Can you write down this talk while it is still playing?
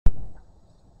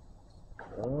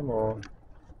Come on.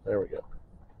 There we go.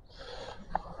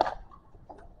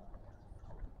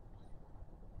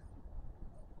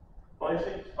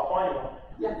 Lacey, I'll find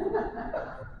you one.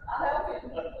 I'll help you.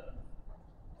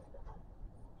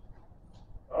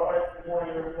 All right, good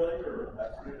morning, everybody, or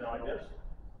afternoon now, I guess.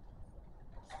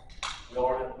 We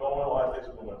already go on the last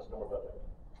 6 minutes, don't worry about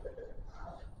that.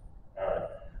 All right,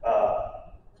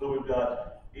 so we've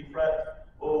got Efrat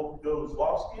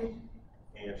Bogoslavsky,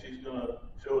 and she's going to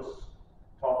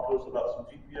talk to us about some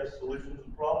GPS solutions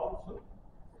and problems. And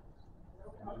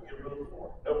we'll give her the floor.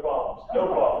 No problems.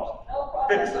 No problems. No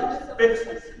problem.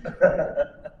 Fixes. Good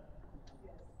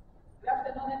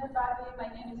afternoon, everybody. My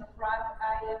name is Efrat.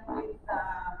 I am with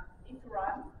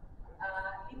Ituran.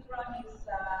 Ituran is a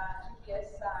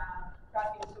GPS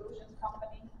tracking solutions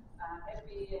company.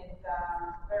 Happy and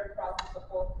very proud to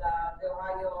support the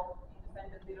Ohio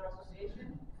Independent Dealer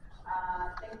Association.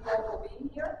 Thank you all for being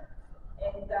here.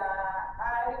 And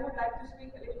I would like to speak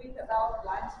a little bit about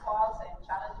blind spots and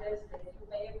challenges that you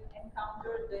may have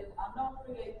encountered that are not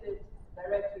related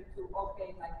directly to,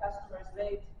 okay, my customer is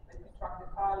late, let me track the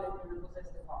car, let me repossess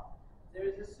the car. There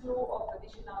is a slew of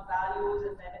additional values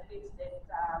and benefits that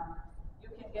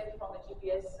you can get from a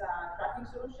GPS tracking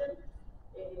solution.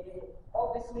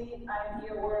 Obviously, I am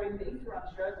here wearing the Ituran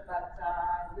shirt, but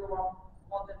you are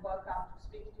more than welcome to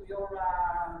speak to your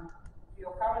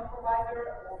current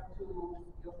provider or to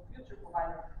your future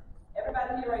provider.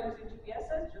 Everybody here are using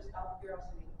GPSs, just out of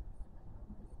curiosity.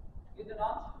 You do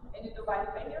not? And you do buy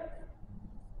failure?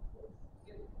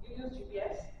 You use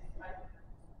GPS, right?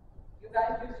 You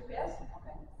guys use GPS?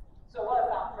 Okay. So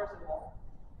welcome, first of all.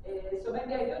 So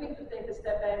maybe I do need to take a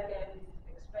step back and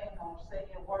explain or say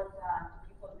a word to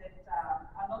people that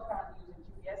are not currently using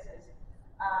GPSs.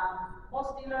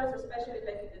 Most dealers, especially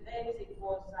back in the days, it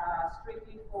was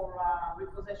strictly for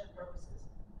repossession purposes,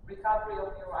 recovery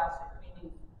of your asset,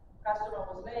 meaning customer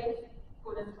was late,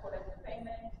 couldn't collect the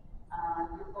payment,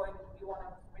 you want to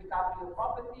recover your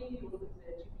property, you look at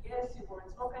the GPS, see where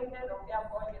it's located, okay, I'm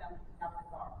going and I'm picking up the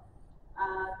car.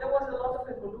 There was a lot of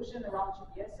evolution around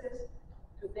GPSs.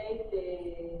 Today,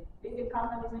 the bigger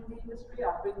companies in the industry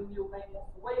are bringing you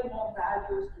way more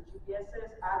values to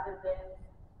GPSs other than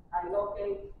I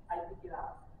locate, I pick it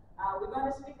up. We're going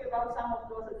to speak about some of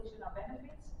those additional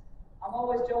benefits. I'm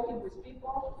always joking with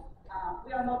people.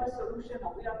 We are not the solution,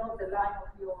 or we are not the line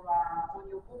of on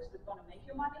your books that's going to make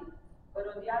you money. But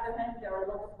on the other hand, there are a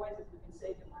lot of ways that we can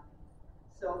save you money.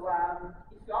 So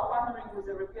if you are partnering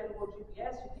with a reputable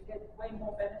GPS, you can get way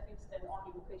more benefits than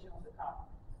only location of the car.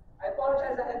 I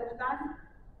apologize ahead of time.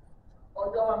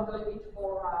 Although I'm doing it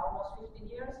for almost 15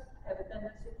 years, I have a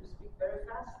tendency to speak very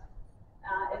fast.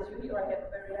 As you hear, I have a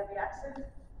very heavy accent.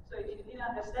 So if you didn't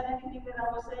understand anything that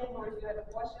I was saying, or if you have a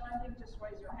question or anything, just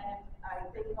raise your hand. I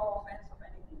take no offense of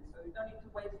anything. So you don't need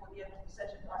to wait for the end of the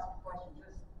session to ask a question.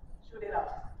 Just shoot it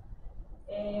out.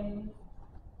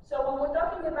 So when we're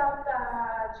talking about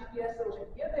GPS solution,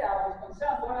 here they are. I was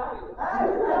concerned. Where are you?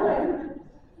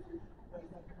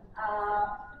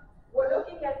 We're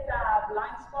looking at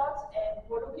blind spots, and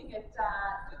we're looking at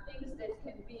two things that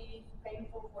can be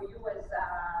painful for you as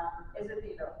a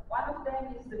dealer. One of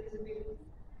them is the visibility,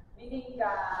 meaning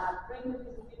bring the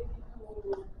visibility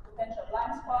to potential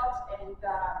blind spots and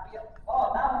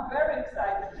oh, now I'm very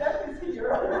excited. Jeff is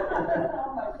here.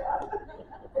 Oh my God.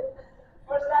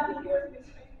 First time he hears me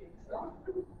speaking. So.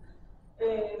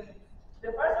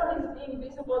 The first one is being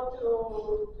visible to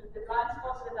the blind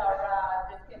spots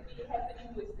that can be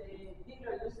happening with the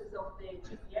dealer uses of the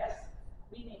GPS,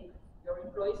 meaning your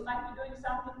employees might be doing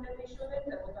something that they shouldn't,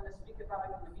 and we're going to speak about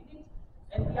it in a minute.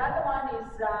 And the other one is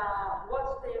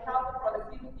how the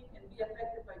productivity can be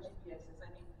affected by GPSs. I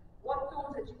mean, what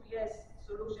tools a GPS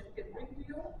solution can bring to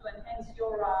you to enhance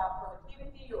your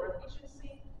productivity, your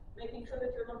efficiency, making sure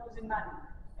that you're not losing money.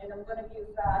 And I'm going to give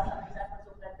some examples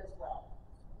of that as well.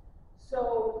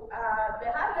 So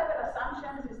the high-level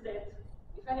assumptions is that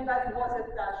if anybody was at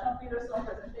Sean Peterson's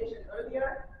presentation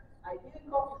earlier, I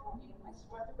didn't copy from him, I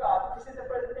swear to God. This is a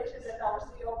presentation that our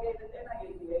CEO gave at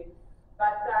NIADA.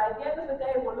 But at the end of the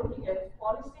day, we're looking at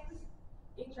policies.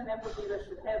 Each and every dealer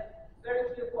should have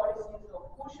very clear policies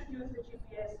of who should use the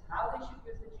GPS, how they should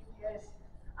use the GPS.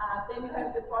 Then you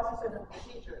have the processes and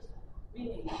procedures,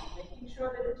 meaning making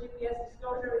sure that the GPS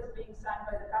disclosure is being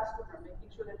signed by the customer, making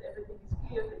sure that everything is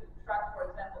clear, that you track, for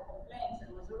example, complaints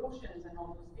and resolutions and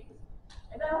all those things.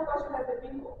 And then, of course, you have the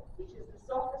people, which is the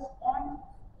softest point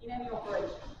in any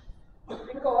operation.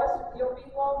 Because your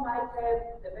people might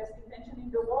have the best intention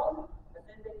in the world, but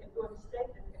then they can do a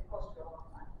mistake that can cost you a lot of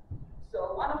money.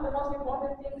 So one of the most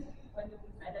important things when you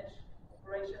manage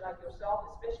operation like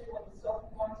yourself, especially when it's soft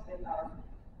points that are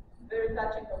very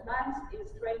touching compliance, is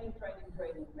training, training,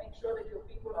 training. Make sure that your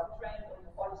people are trained on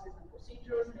the policies and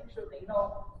procedures, make sure they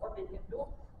know what they can do,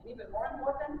 and even more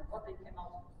important, what they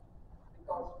cannot do.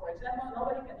 Because, for example,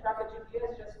 nobody can track a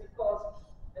GPS just because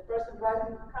the person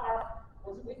driving the car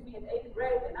was with me in 8th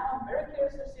grade, and now I'm very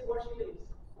curious to see where she lives.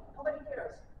 Nobody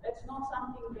cares. That's not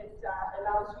something that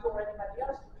allows you or anybody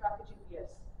else to track a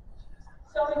GPS.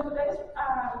 So in today's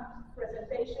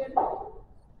presentation,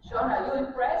 Sean, are you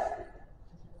impressed?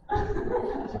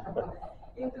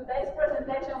 In today's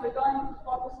presentation, we're going to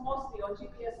focus mostly on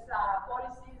GPS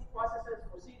policies, processes,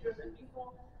 procedures, and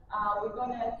people. We're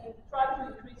going to try to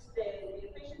increase the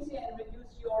efficiency and reduce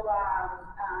your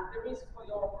the risk for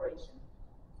your operation.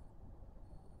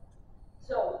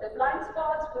 So the blind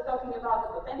spots, we're talking about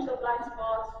the potential blind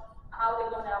spots, how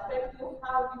they're going to affect you,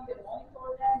 how you can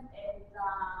monitor them, and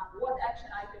what action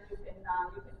items you can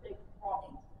take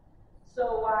from it.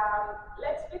 So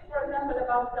let's speak, for example,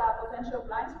 about the potential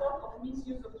blind spot of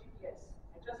misuse of GPS.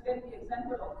 I just gave the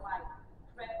example of my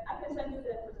friend. I can send you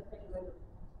the presentation later.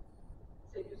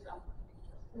 Save you some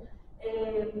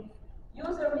pictures.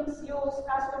 User misuse,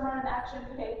 customer and action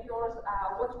behaviors,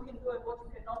 what you can do and what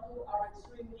you cannot do are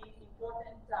extremely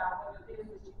important when you're dealing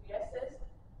with GPSs.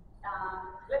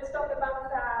 Let's talk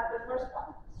about the first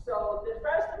one. So the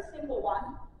first and simple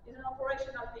one is an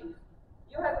operational thing.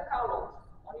 You have a car load.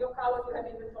 On your car load, you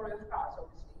have inventory of cars,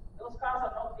 obviously. Those cars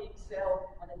are not being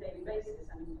sold on a daily basis.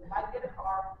 I mean, you might get a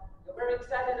car, you're very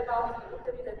excited about it, you look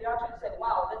at it at the auction and say,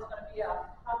 wow, that's going to be a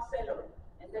hot seller.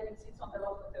 And then it sits on the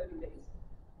lot for 30 days.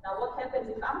 Now, what happens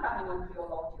if I'm coming onto your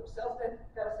lot? Your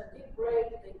salesperson did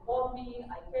great, they called me,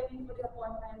 I came in for the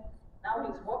appointment, now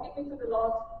he's walking into the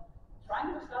lot,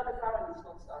 trying to start the car and it's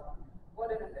not starting.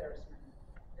 What an embarrassment.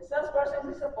 The salesperson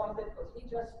is disappointed because he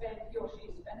or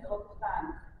she spent a lot of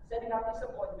time setting up this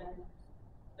appointment.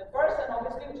 The person,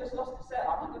 obviously, who just lost the sale,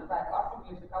 I'm not going to buy a car from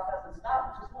you if the car doesn't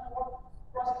start, I just want to walk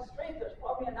across the street, there's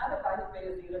probably another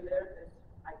value dealer there that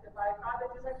I can buy a car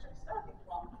that is actually starting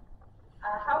from.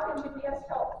 How can GPS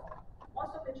help?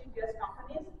 Most of the GPS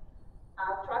companies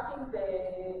are tracking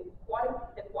the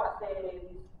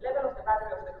level of the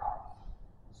battery of the car.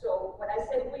 So when I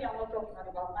say we, I'm not talking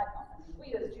about my company.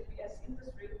 We as GPS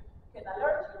industry can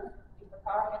alert you if a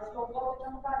car has low voltage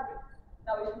on the battery.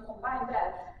 Now if you combine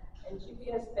that, and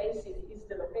GPS basic is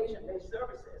the location-based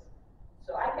services,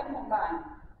 so I can combine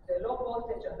the low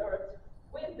voltage alert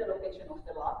with the location of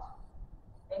the lot,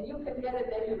 and you can get a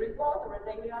daily report or a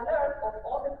daily alert of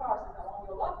all the cars that are on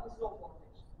your lot with low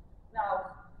voltage.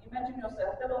 Now, imagine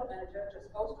yourself, the lot manager just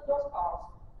goes to those cars,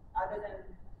 other than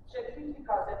check 50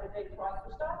 cars every day trying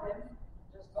to start them,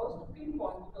 just goes to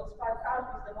pinpoint those 5 cars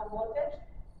with the low voltage,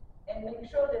 and make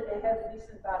sure that they have a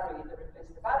decent battery. They replace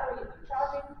the battery, they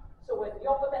charge it, so when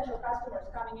your potential customer is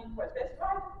coming in for a test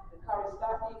drive, the car is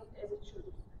starting as it should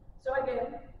be. So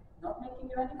again, not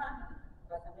making you any money,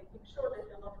 but I'm making sure that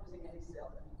you're not losing any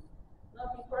sales. I mean,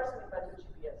 not me personally, but the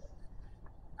GPS.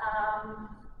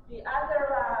 The other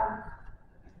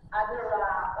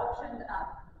option,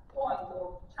 point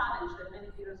or challenge that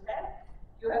many dealers have,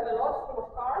 you have a lot full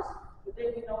of cars.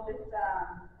 Today we know that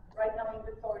right now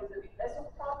inventory is a bit less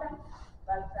of a problem,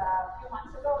 but a few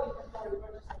months ago inventory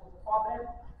purchasing was a problem.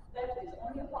 Theft is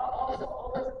also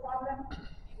always a problem.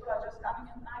 People are just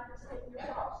coming at night and stealing your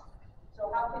cars.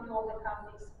 So how can you overcome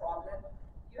this problem?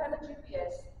 You have a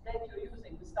GPS that you're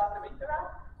using with starter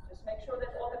interrupt. Just make sure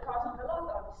that all the cars on the lot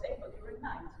are disabled during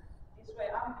night. This way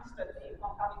I'm distracted. If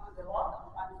I'm coming to the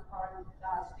lot, I'm trying to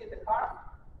steal the car,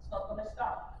 it's not going to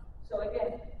start. So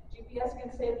again, GPS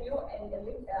can save you and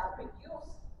reduce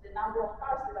the number of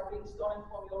cars that are being stolen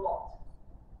from your lot.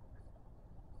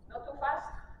 Not too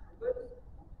fast? Good.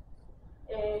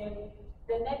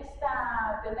 The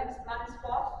next blind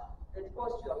spot that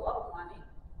costs you a lot of money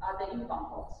are the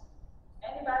impound lots.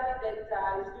 Anybody that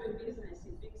is doing business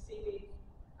in big cities,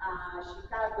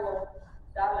 Chicago,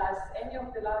 Dallas, any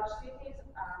of the large cities,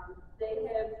 they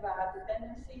have the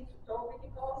tendency to tow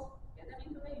vehicles, get them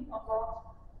into the impound lots,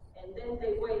 and then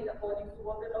they wait according to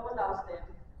what the law allows them.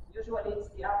 Usually it's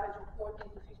the average of 14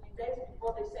 to 15 days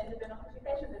before they send you the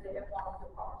notification that they have one of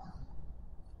your cars.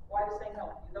 Why do you say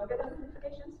no? You don't get the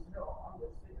notifications? No, I'm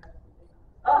just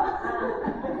I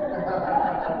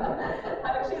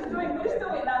mean, she's doing this to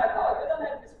me now. Like, oh, you don't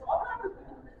have this problem?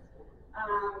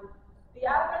 The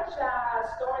average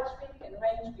storage fee can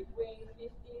range between $50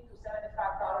 to $75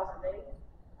 a day.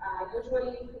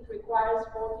 Usually, if it requires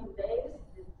 14 days,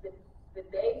 the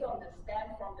date on the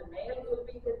stamp from the mail will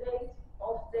be the date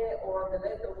of or the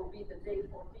letter will be the day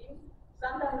 14.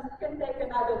 Sometimes it can take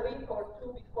another week or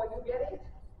 2 before you get it.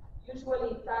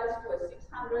 Usually it ties to a $600,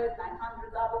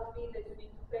 $900 fee that you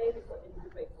need to pay because you need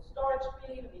to pay for storage. storage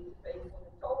fee, you need to pay for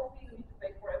the tow fee, you need to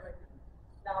pay for everything.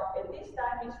 Now, at this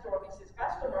time, Mr. or Mrs.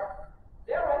 Customer,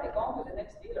 they're already gone to the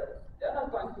next dealer. They're not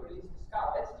going to release this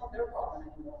car. That's not their problem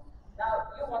anymore.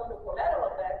 Now, you want your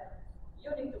collateral back,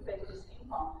 you need to pay this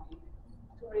impound fee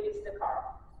to release the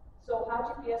car. So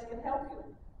how GPS can help you?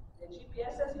 The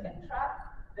GPSs can track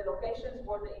the locations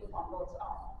where the impound lots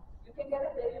are. You can get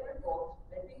a daily report,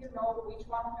 letting you know which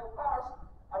one of your cars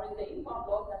are in the impound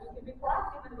lot, and you can be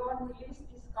proactive and go and release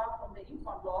this car from the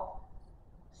impound lot.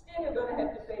 Still, you're going to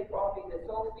have to pay probably the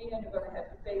tow fee, and you're going to have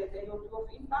to pay a day or two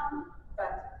of impound,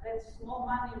 but that's small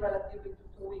money relatively to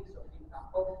 2 weeks of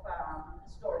income, of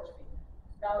storage fee.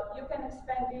 Now, you can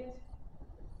expand it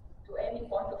to any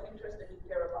point of interest that you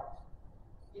care about.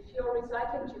 If you're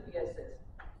recycling GPSs,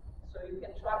 so you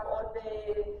can track all the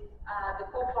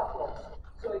co-plug logs.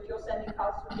 So if you're sending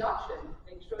cars to the auction,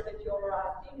 make sure that your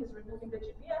team is removing the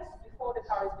GPS before the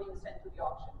car is being sent to the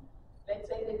auction. Let's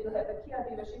say that you have a Kia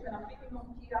dealership, and I'm picking on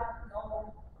Kia,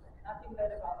 no, nothing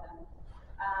bad about them,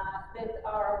 that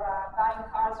are buying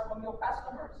cars from your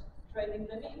customers, trading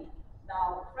them in.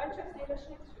 Now, franchise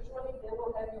dealerships, usually they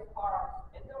will have your car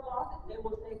at their lot, and they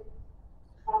will take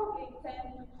probably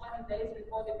 10 to 20 days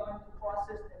before they're going to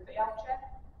process the payout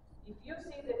check. If you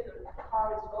see that your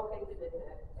car is located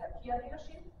at a Kia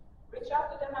dealership, reach out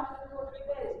to them after 2 or 3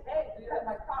 days. Hey, do you have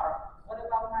my car? What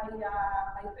about my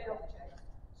payoff check?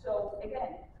 So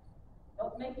again,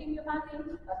 not making you money,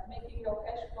 but making your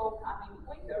cash flow coming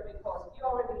quicker, because you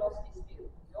already lost this deal.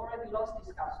 You already lost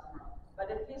this customer.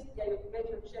 But at least you get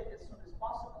your check as soon as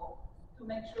possible to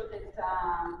make sure that,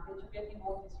 that you're getting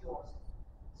what is yours.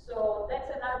 So that's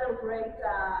another great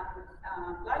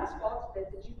blind spot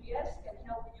that the GPS can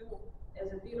help you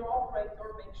as a dealer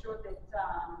operator make sure that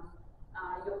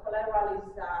your collateral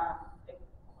is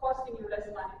costing you less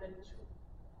money than it should.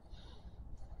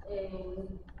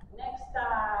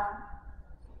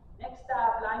 Next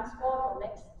blind spot, or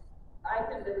next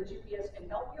item that the GPS can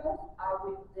help you are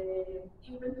with the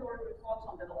inventory reports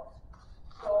on the lot.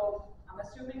 So I'm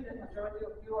assuming that majority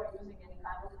of you are using any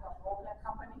kind of floor plan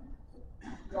company.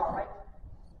 You are, right?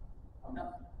 No?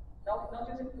 No, not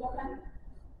using floor plan?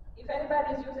 If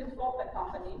anybody is using floor plan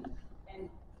company, and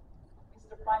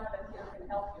Mr. Primeland here can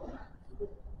help you,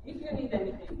 if you need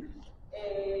anything,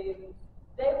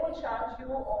 they will charge you,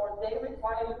 or they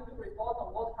require you to report on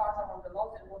what cars are on the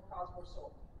lot and what cars were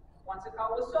sold. Once a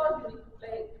car was sold, you need to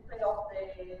pay off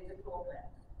the floor plan.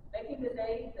 Back in the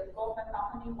day, the floor plan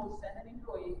company will send an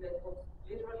employee that would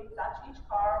literally touch each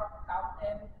car, count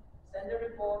them, send a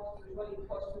report. Usually it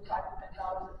costs you $5 to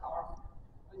 $10 a car.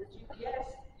 With the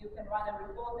GPS, you can run a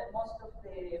report, and most of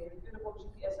the refillable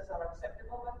GPSs are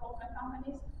acceptable by floor plan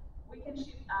companies. We can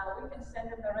send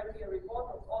them directly a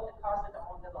report of all the cars that are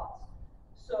on the lots.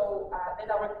 So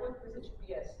that are equipped with a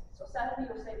GPS. So suddenly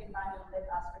you're saving money on that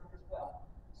aspect as well.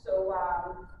 So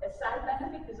a side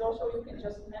benefit is also you can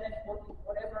just manage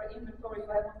whatever inventory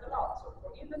you have on the lot. So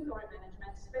for inventory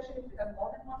management, especially if you have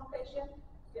more than one location,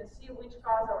 you can see which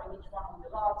cars are in each one of the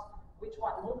lots, which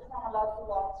one moved from a lot to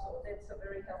lot. So that's a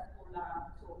very helpful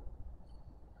tool.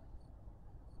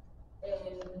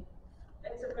 And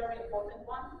that's a very important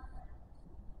one.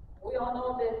 We all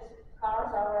know that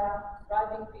cars are a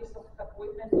driving piece of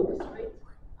equipment on the street.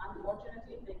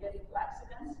 Unfortunately, they get into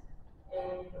accidents.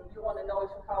 And you want to know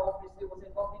if a car obviously was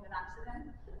involved in an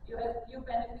accident. You have few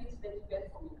benefits that you get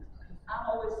from it. I'm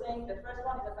always saying the first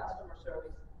one is a customer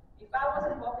service. If I was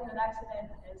involved in an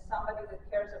accident and somebody that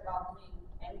cares about me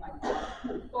and my car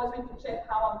calls me to check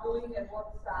how I'm doing and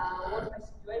what's my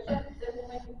situation, that will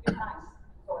make me feel nice,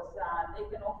 because they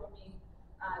can offer me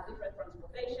different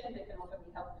transportation, they can offer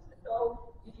me help with the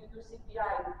tow. If you do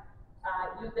CPI,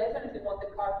 you definitely want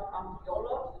the car to come to your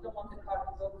lot. You don't want the car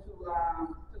to go to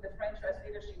the franchise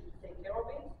dealership to take care of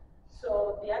it.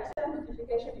 So the accident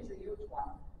notification is a huge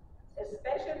one,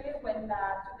 especially when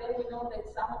today we know that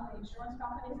some of the insurance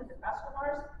companies and the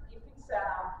customers, if it's a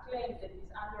claim that is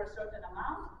under a certain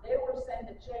amount, they will send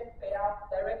a check payout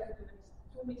directly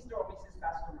to Mr. or Mrs.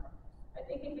 Customer. I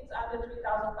think if it's under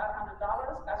 $3,500,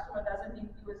 customer doesn't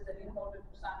need you as the lien holder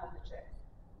to sign on the check.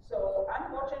 So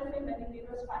unfortunately, many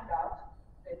dealers find out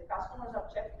that customers are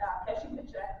cashing the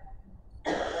check,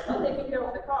 not taking care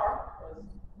of the car, because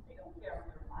they don't care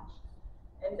very much.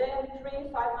 And then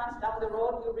 3-5 months down the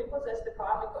road, you repossess the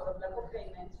car because of lack of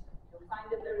payment. You find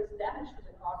that there is damage to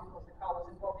the car because the car was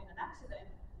involved in an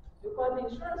accident. You call the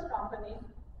insurance company,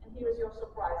 and here's your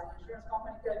surprise. The insurance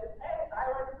company tells you, hey, I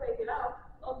already paid it out.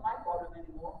 Not my problem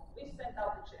anymore. We sent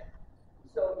out the check.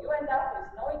 So you end up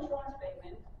with no insurance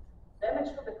payment,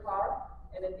 damage to the car,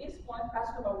 and at this point,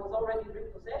 customer was already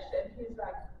repossessed, and he's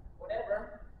like,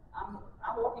 whatever, I'm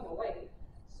walking away.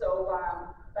 So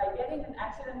by getting an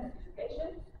accident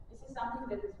notification, this is something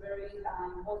that is very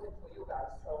important for you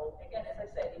guys. So again, as I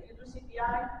said, if you do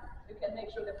CPI, you can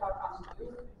make sure the car comes to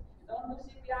you. If you don't do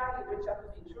CPI, you reach out to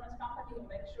the insurance company and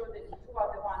make sure that you are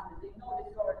the one that they know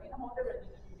that you are a lien holder and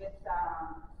you need to get,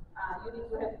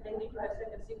 they need to have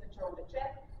second signature on the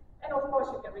check. And of course,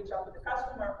 you can reach out to the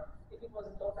customer. If it was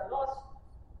a total loss,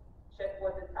 check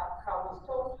what the car was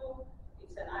told to.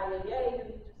 It's an IAA,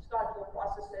 you need to start your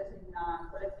processes in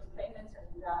collecting payments and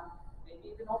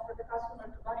maybe even offer the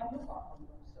customer to buy a new car from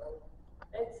you. So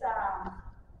let's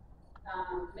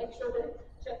make sure that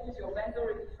check with your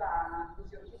vendor, if with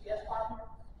your GPS partner.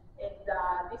 And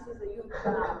this is a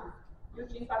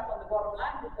huge impact on the bottom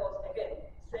line because, again,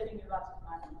 saving you lots of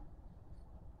money.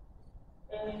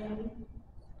 And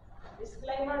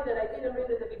disclaimer that I didn't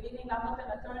read at the beginning, I'm not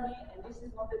an attorney and this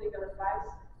is not the legal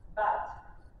advice, but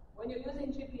when you're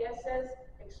using GPSs,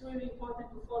 extremely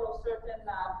important to follow certain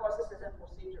processes and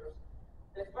procedures.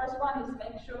 The first one is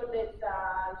make sure that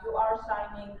you are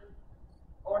signing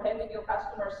or having your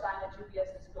customer sign a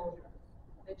GPS disclosure.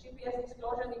 The GPS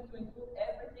disclosure needs to include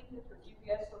everything that your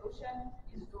GPS solution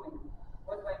is doing.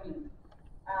 What do I mean?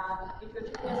 If your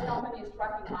GPS company is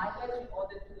tracking mileage in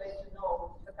order to let you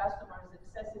know if the customer is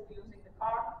excessively using the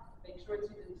car, make sure it's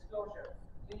in the disclosure.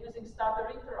 If you're using start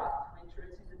or interrupt, make sure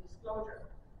it's in the disclosure.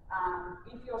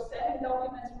 If you're selling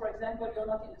documents, for example, you're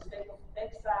not in the state of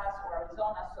Texas or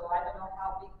Arizona, so I don't know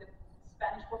how big the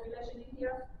Spanish population is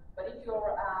here, but if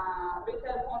your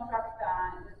retail contract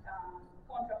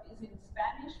is in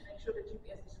Spanish, make sure the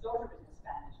GPS disclosure is in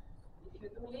Spanish. If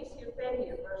you do lease here, pay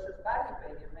here versus buy here,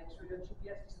 pay here, make sure your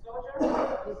GPS disclosure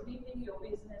is meeting your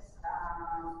business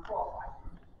profile.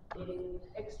 It is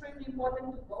extremely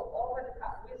important to go over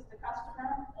with the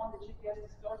customer on the GPS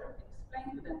disclosure,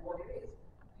 explain to them what it is.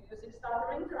 If you're using start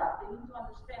or interrupt, they need to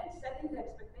understand, setting the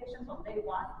expectations on day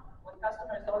one, when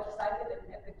customer is all excited and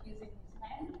have the keys in his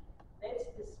hand, that's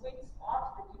the sweet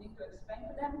spot that you need to explain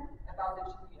to them about the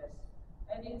GPS.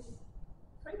 And it's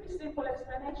pretty simple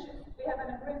explanation. We have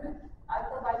an agreement. I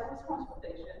provide you with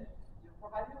transportation, you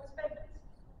provide me with payments.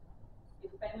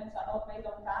 If payments are not made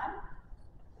on time,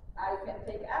 I can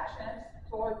take actions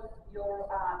toward your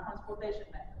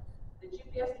transportation method. The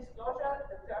GPS disclosure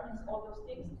determines all those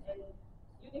things, and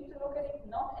you need to look at it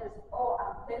not as, oh,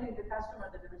 I'm telling the customer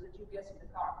that there is a GPS in the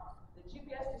car. The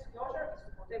GPS disclosure is to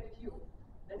protect you.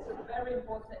 That's a very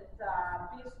important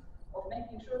piece of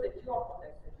making sure that you are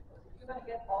protected. Because if you're going to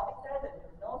get audited and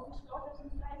there are no disclosures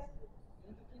in place, you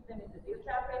need to keep them in the deal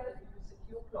jacket and use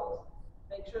secure close.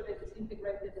 Make sure that it's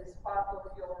integrated as part of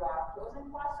your closing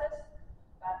process.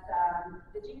 But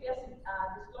the GPS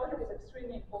disclosure is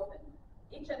extremely important.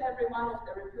 Each and every one of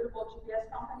the reputable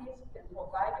GPS companies can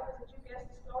provide you with a GPS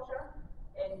disclosure,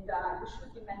 and you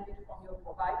should demand it from your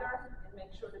provider and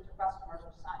make sure that your customers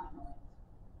are signing on it.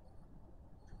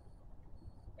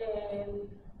 And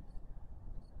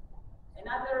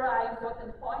another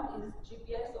important point is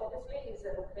GPS obviously is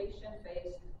a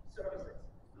location-based services.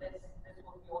 That's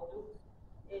what we all do.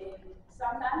 And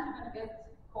sometimes you're going to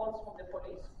get calls from the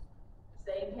police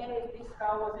saying, hey, this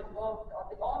car was involved, or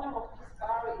the owner of this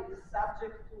car is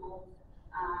subject to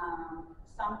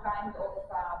some kind of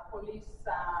police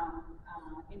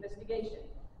investigation.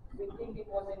 We think it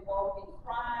was involved in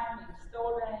crime, in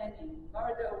stolen, in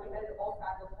murder. We had all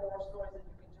kinds of horror stories that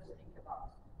you can just think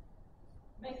about.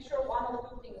 Make sure one of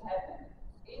two things happen.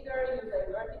 Either you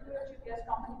divert it to your GPS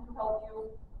company to help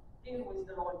you deal with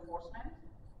the law enforcement,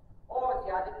 or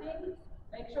the other thing,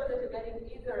 make sure that you're getting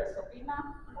either a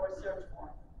subpoena or a search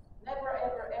warrant. Never,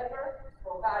 ever, ever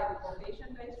provide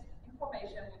location-based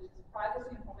information, which is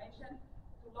privacy information,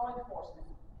 to law enforcement.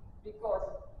 Because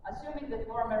assuming that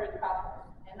you're a married couple,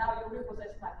 and now you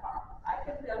repossess my car, I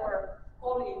can tell her,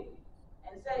 call in,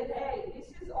 and say, hey,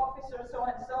 this is officer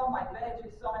so-and-so, my badge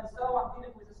is so-and-so, I'm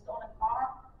dealing with a stolen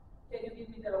car, can you give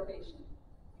me the location?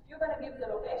 If you're going to give the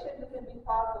location, you can be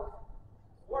part of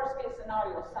worst case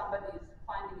scenario, somebody is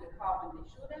finding the car when they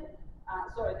shouldn't.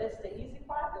 Sorry, that's the easy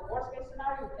part. The worst case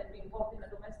scenario can be involved in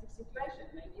a domestic situation.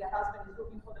 Maybe a husband is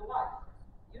looking for the wife.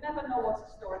 You never know what's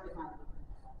the story behind it.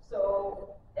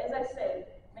 So, as I said,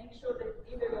 make sure that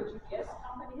either your GPS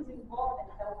company is involved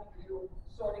in helping you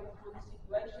sorting through the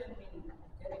situation, meaning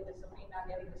getting the subpoena,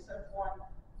 getting the search warrant.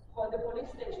 Call the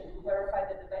police station to verify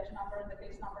that the badge number and the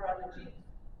case number are legit.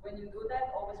 When you do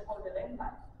that, always call the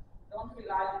landline. Don't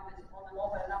rely on the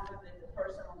mobile number that the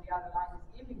person on the other line is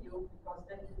giving you, because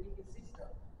then you think it's sister.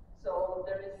 So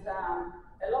there is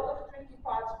a lot of tricky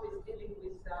parts with dealing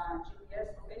with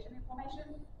GPS location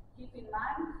information. Keep in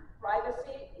mind,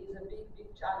 privacy is a big,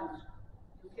 big challenge.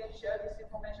 You can't share this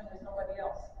information with nobody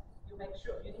else.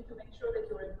 you need to make sure that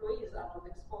your employees are not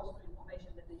exposed to information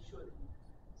that they shouldn't.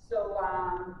 So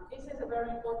this is a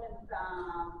very important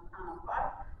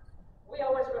part. We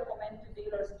always recommend to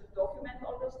dealers to document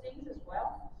all those things as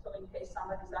well. So in case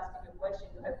somebody's asking a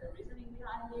question, you have the reasoning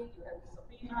behind it, you have the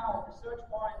subpoena or the search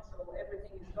warrant, so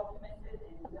everything is documented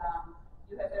and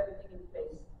you have everything in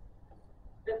place.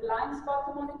 The blind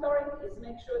spot monitoring is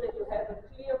make sure that you have a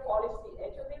clear policy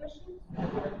at your dealership.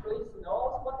 Your employees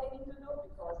knows what they need to do,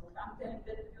 because if I'm telling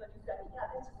that to you and you tell me, yeah,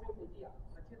 that's a great idea,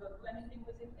 but you don't do anything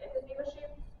with it at the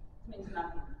dealership, it means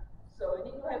nothing. So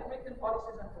you need to have written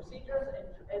policies and procedures, and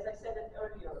as I said it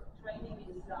earlier, training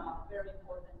is a very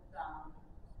important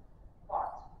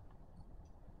part.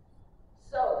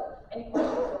 So, any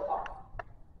questions so far?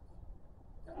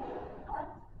 All right.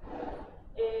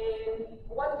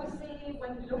 What we see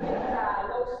when we look at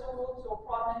lawsuits or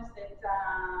problems that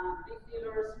big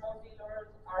dealers, small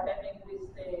dealers are having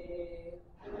with the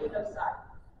legal side.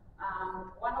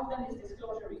 One of them is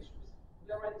disclosure issues.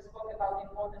 We already spoke about the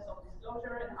importance of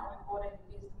disclosure and how important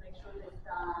it is to make sure that,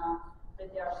 that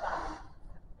they are signed.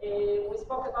 We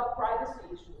spoke about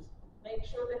privacy issues. Make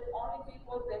sure that only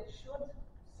people that should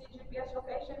see GPS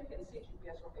location can see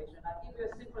GPS location. I'll give you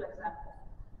a simple example.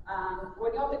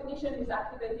 When your technician is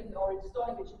activating or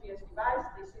installing a GPS device,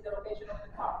 they see the location of the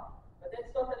car. But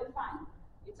that's totally fine.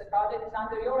 It's a car that is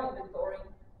under your inventory.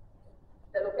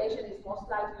 The location is most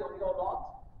likely on your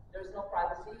lot. There's no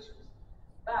privacy issues.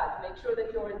 But make sure that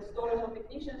your installers or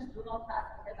technicians do not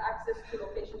have access to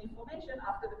location information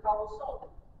after the car was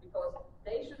sold, because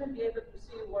they shouldn't be able to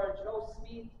see where Joe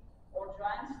Smith or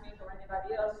Joanne Smith or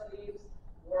anybody else lives,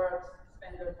 works,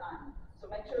 spend their time. So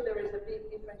make sure there is a big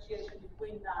differentiation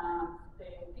between the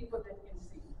people that can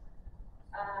see.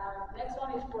 Next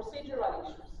one is procedural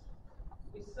issues.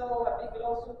 We saw a big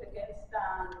lawsuit against,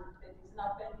 that is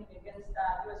now pending against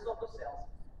US Auto Sales.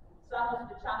 Some of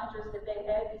the challenges that they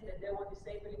had is that they were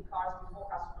disabling cars before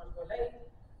customers were late.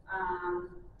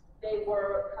 They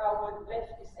were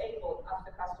left disabled after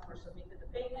customers submitted the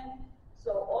payment.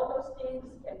 So all those things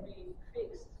can be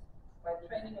fixed by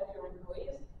training of your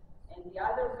employees. And the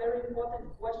other very important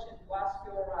question to ask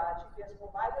your GPS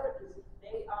provider is if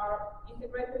they are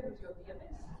integrated with your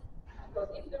DMS. Because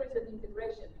if there is an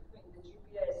integration between the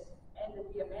GPS and the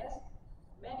DMS,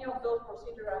 many of those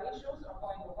procedural issues are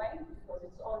going away because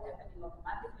it's all happening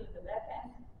automatically in the back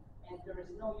end, and there is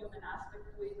no human aspect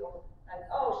to it, or like,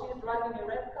 oh, she's driving a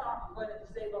red car, I'm going to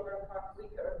disable her car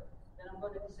quicker than I'm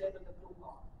going to disable the blue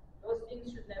car. Those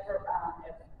things should never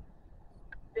happen.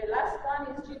 The last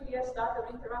one is GPS start or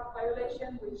interrupt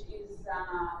violation, which is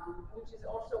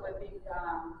also a big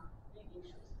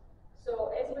issue.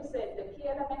 So as we said, the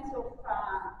key elements of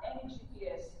any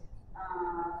GPS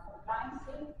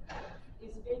compliance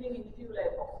is building in few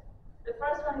levels. The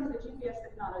first one is the GPS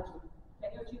technology.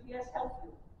 Can your GPS help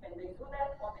you? Can they do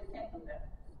that or they can't do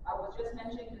that? I was just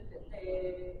mentioning the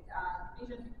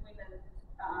division between an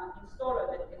installer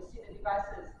that can see the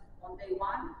devices on day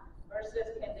one versus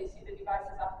can they see the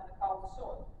devices after the car was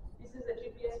sold. This is a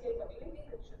GPS capability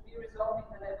that should be resolved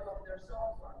in the level of their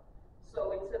software.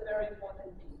 So it's a very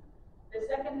important thing. The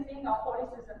second thing are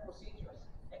policies and procedures.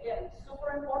 Again,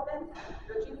 super important.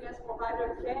 Your GPS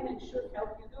provider can and should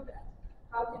help you do that.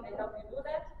 How can they help you do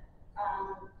that?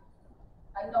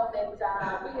 I know that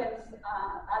we as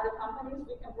other companies,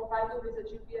 we can provide you with a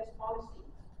GPS policy.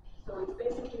 So it's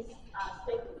basically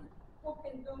stating who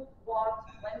can do what,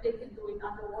 when they can do it,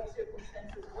 under what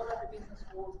circumstances, what are the business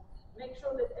rules. Make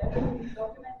sure that everything is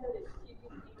documented and keep it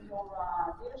in your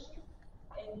dealership.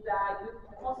 And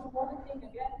the most important thing,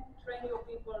 again, train your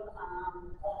people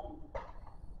on it.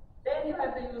 Then you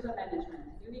have the user management.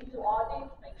 You need to audit,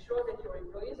 make sure that your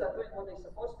employees are doing what they're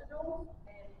supposed to do.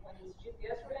 And when it's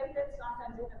GPS related,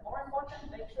 sometimes even more important,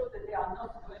 make sure that they are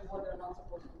not doing what they're not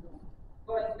supposed to do.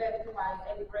 Going back to my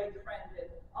 8th grade friend that,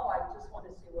 oh, I just want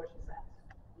to see where she's at.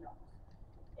 No.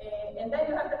 And then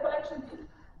you have the collection team.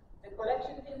 The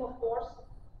collection team, of course,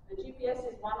 the GPS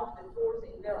is one of the tools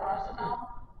in their arsenal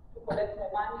to collect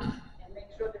more money and make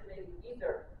sure that they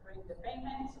either bring the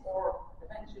payments or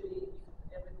eventually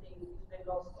they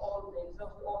exhaust all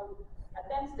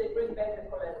attempts, they bring back the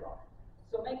collateral.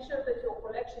 So make sure that your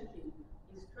collection team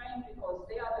is trained because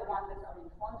they are the ones that are in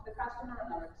front of the customer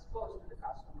and are exposed to the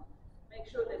customer. Make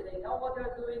sure that they know what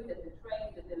they're doing, that they're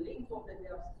trained, that the link that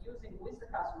they are using with the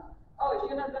customer. Oh, if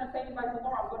you're not going to pay me by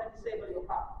tomorrow, I'm going to disable your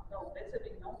car. No, that's a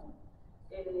big no.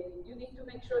 You need to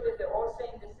make sure that they're all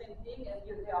saying the same thing and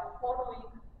they are following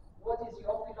what is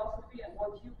your philosophy and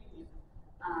what you believe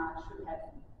should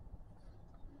happen.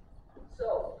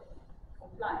 So,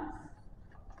 compliance.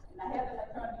 And I have an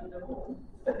attorney in the room.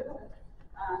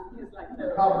 He's like, no.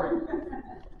 Recovering.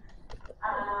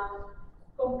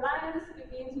 Compliance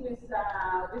begins with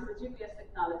the GPS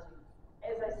technology.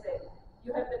 As I said,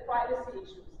 you have the privacy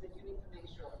issues that you need to make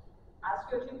sure.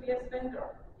 Ask your GPS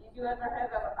vendor, did you ever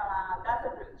have a data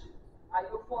breach? Are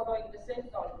you following the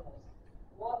safeguard rules?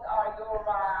 What are your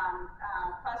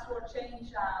password change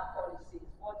policies?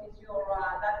 What is your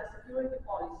data security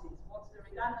policies? What's the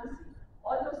redundancy?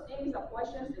 All those things are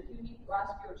questions that you need to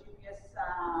ask your GPS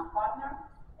partner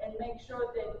and make sure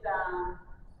that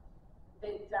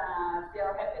they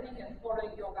are happening and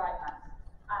following your guidelines.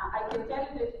 I can tell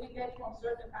you that we get from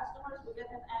certain customers, we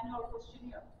get an annual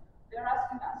questionnaire. They're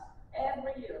asking us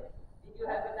every year, did you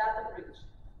have a data breach?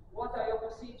 What are your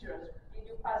procedures? Did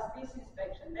you pass this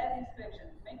inspection, that inspection?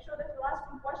 Make sure that you're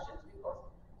asking questions because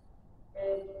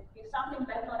if something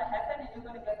bad is going to happen and you're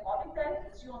going to get audited,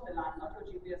 it's you on the line, not your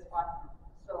GPS partner.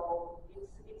 So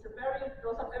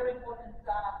those are very important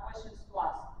questions to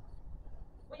ask.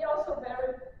 We also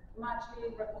very much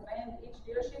recommend each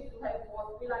dealership to have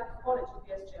what we like to call a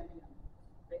GPS champion.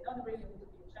 They don't really need to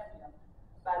be a champion,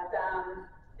 but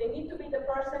they need to be the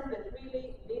person that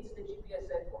really leads the GPS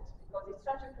efforts because it's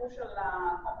such a crucial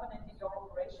component in your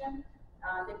operation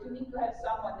that you need to have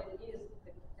someone that is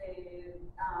the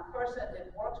person that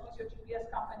works with your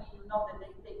GPS company. You know that they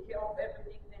take care of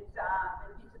everything that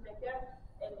they need to take care,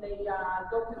 and they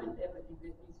document everything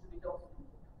that needs to be documented.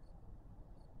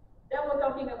 Then we're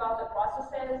talking about the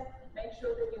processes. Make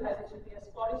sure that you have a GPS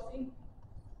policy.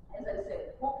 As I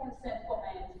said, who can send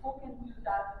commands, who can view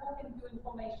that, who can view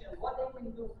information, what they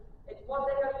can do, and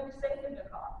what day are you disabling a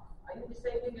car? Are you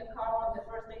disabling a car on the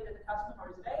first day that the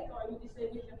customer is late, or are you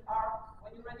disabling a car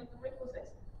when you're ready to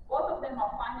repossess? Both of them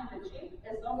are fine and legit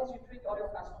as long as you treat all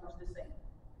your customers the same.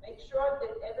 Make sure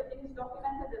that everything is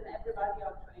documented and everybody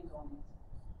are trained on it.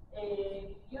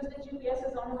 Use the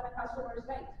GPSs only when a customer is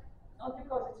late. Not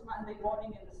because it's Monday morning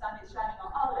and the sun is shining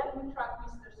on, oh, let me track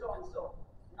Mr. So-and-so.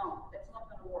 No, that's not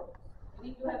going to work.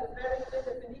 You need to have a very clear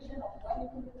definition of when you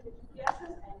can use the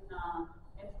GPSs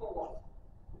and for what.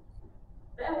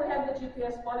 Then we have the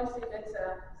GPS policy. That's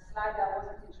a slide I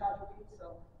wasn't in charge of it,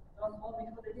 so don't hold me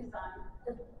for the design.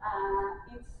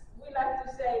 We like to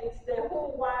say it's the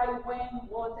who, why, when,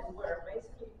 what, and where.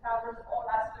 Basically, it covers all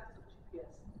aspects of GPS.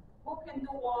 Who can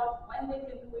do what, when they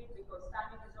can do it, because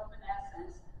timing is of an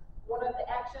essence. What are the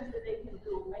actions that they can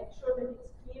do? Make sure that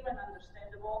it's clear and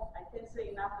understandable. I can't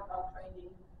say enough about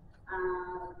training,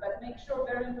 but make sure,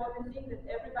 very important thing, that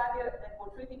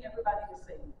we're treating everybody the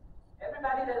same.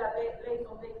 Everybody that are late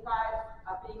on day 5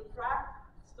 are being tracked.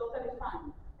 It's totally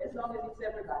fine, as long as it's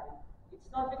everybody. It's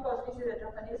not because this is a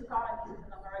Japanese car and this is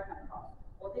an American car,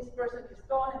 or this person is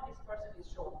tall and this person is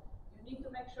short. You need to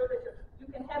make sure that you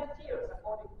can have tiers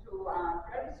according to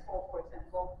credit score, for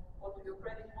example, or to your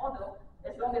credit model,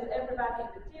 as long as everybody in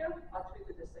the tier are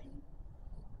treated the same.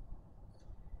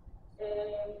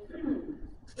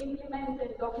 Implement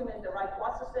and document the right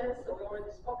processes, so we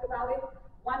already spoke about it.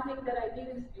 One thing that I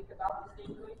didn't speak about is the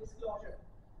employee disclosure.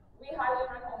 We highly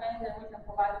recommend, and we can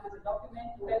provide you with a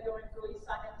document, to have your employees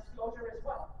sign a disclosure as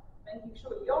well, making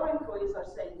sure your employees are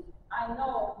saying, I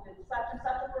know that such and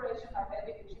such operation are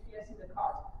having a GPS in the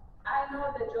cars. I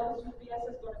know that Joe's GPS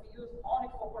is going to be used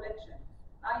only for collection.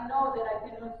 I know that I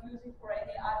cannot use it for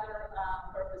any other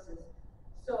purposes.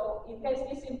 So in case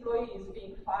this employee is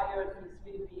being fired, is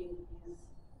leaving, is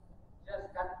just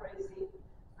got crazy,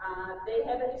 they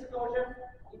have a disclosure.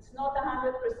 It's not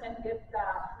 100% get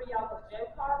free out of jail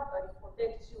card, but it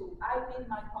protects you. I did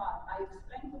my part. I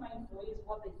explained to my employees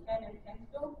what they can and can't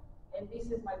do, and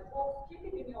this is my proof. Keep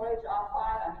it in your HR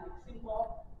file. I mean, it's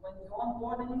simple. When you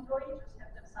onboard an employee, just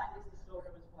have them sign this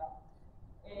disclosure as well.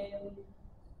 And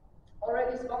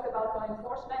already spoke about law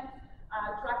enforcement.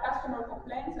 Track customer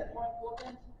complaints, and more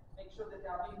important, make sure that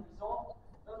they are being resolved.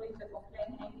 Don't leave the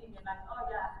complaint hanging and like, oh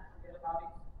yeah, forget about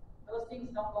it. Those things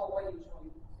don't go away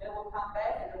usually. They will come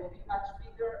back and they will be much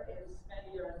bigger and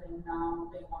smellier than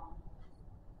they want.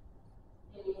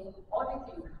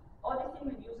 Auditing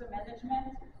and user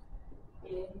management.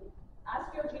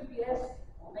 Ask your GPS,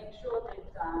 or make sure that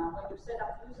when you set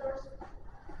up users,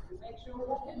 you make sure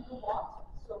who can do what.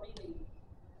 So meaning,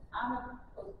 I'm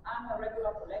a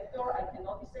regular collector, I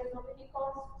cannot disable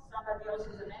vehicles. Somebody else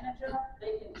is a manager,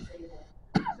 they can disable.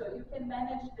 So you can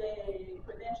manage the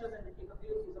credentials and the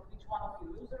capabilities of each one of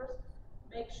your users.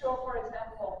 Make sure, for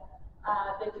example,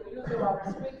 that your users are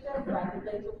restricted by the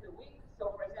days of the week.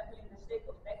 So, for example, in the state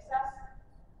of Texas,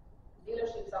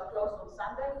 dealerships are closed on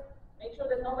Sunday. Make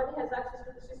sure that nobody has access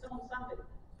to the system on Sunday.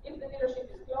 If the dealership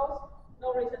is closed,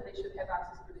 no reason they should have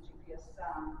access to the GPS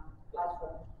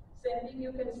platform. Same thing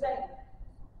you can say.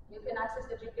 You can access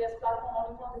the GPS platform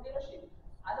only from the dealership.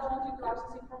 I don't want you to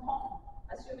access it from home,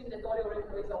 assuming that all your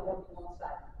employees are working on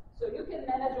site. So you can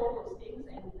manage all those things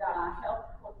and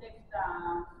help protect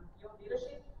your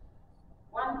dealership.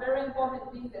 One very important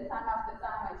thing that time after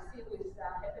time I see with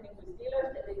happening with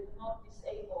dealers, that they do not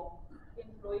disable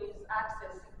employees'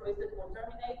 access, employees that were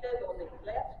terminated or they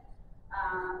left.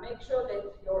 Make sure that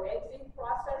your exit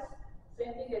process,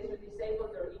 same thing as you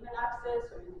disable their email access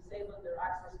or you disable their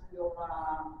access to your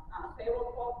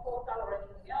payroll portal or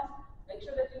anything else, make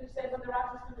sure that you disable their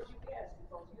access to the GPS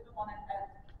because you don't want to have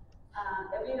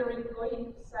a leader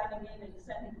employee signing in and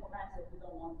sending commands that you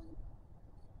don't want to.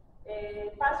 A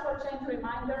password change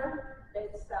reminder,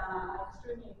 that's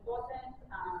extremely important,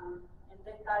 and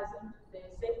that ties into the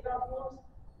safeguard rules.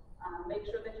 Make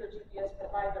sure that your GPS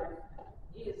provider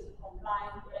is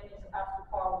compliant and is up to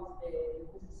par with the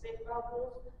safeguard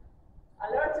rules.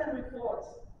 Alerts and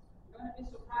reports. You're going to be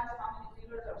surprised how many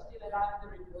dealers are still allowing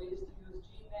their employees to use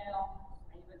Gmail,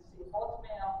 and you can see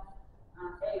Hotmail,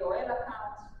 AOL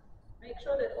accounts. Make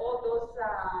sure that all those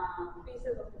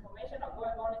pieces of information are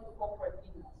going on into corporate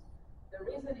emails. The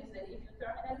reason is that if you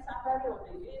terminate somebody or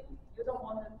they leave, you don't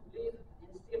want them to leave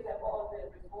and still have all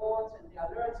the reports and the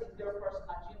alerts in their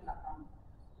personal Gmail account.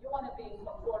 You want to be in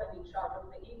control and in charge of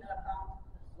the email account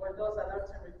where those alerts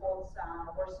and reports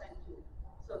were sent to.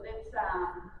 So that's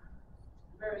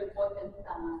very important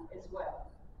as well.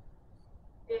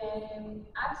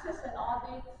 Access and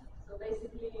audit. So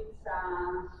basically it's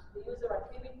the user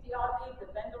activity audit, the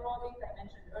vendor audit I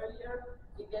mentioned earlier.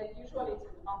 Usually it's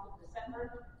in the month of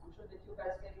December. I'm sure that you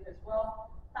guys get it as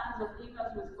well. Tons of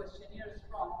emails with questionnaires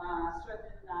from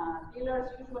certain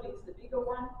dealers. Usually it's the bigger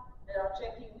one. They are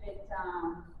checking that,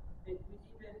 we didn't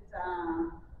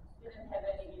have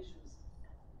any issues.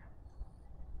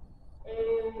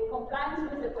 Compliance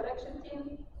with the collection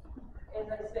team,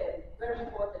 as I said, very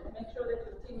important. Make sure that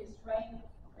your team is trained.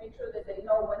 Make sure that they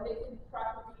know when they can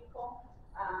track a vehicle.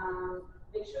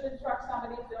 They shouldn't track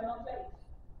somebody if they're not late.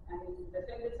 I mean, the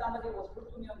fact that somebody was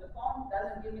rude to me on the phone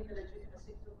doesn't give me the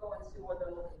legitimacy to go and see where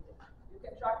they're located. You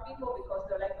can track people because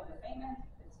they're late on the payment.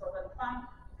 It's totally fine.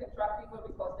 You can track people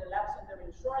because they lapse on their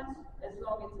insurance, as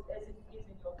long as it is in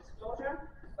your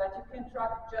disclosure. But you can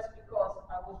track just because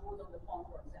I was rude on the phone,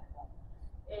 for example.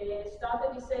 Start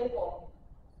and disable.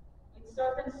 In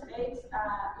certain states,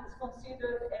 it's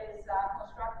considered as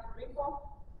constructive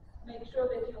recall. Make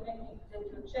sure that you're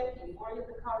checking where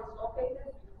the car is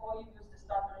located before you use the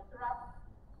start or interrupt.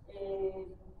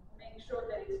 Make sure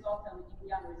that it's not an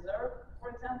Indian reserve,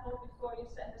 for example, before you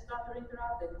send the start or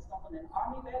interrupt, that it's not on an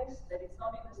army base, that it's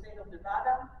not in the state of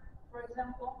Nevada, for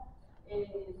example.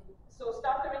 So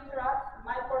start or interrupt,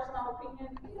 my personal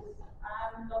opinion is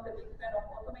I'm not a big fan of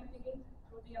automating it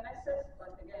through DMSs,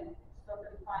 but again, it's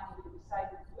totally fine if you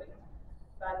decide to do it.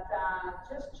 But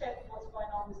just check what's going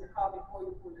on with the car before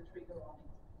you pull the trigger on it.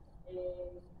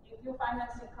 If you're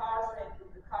financing cars and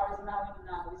the car is now in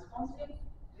Wisconsin,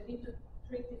 you need to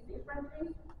treat it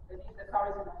differently than if the car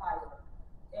is in Ohio.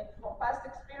 And from past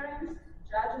experience,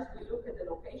 judges will look at the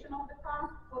location of the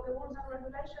car for the rules and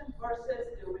regulations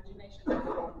versus the origination of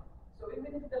the loan. So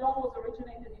even if the loan was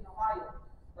originated in Ohio,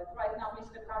 but right now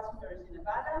Mr. Customer is in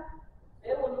Nevada,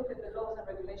 they will look at the laws and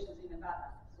regulations in Nevada.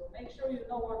 So make sure you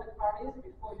know where the car is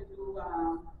before you do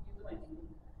anything.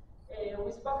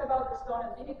 We spoke about the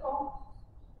stolen vehicle.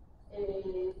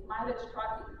 Mileage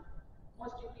tracking.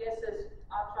 Most GPSs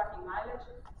are tracking mileage.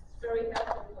 It's very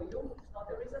helpful for you. It's not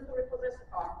a reason to repossess a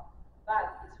car,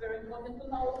 but it's very important to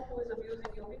know who is abusing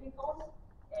your vehicles.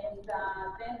 And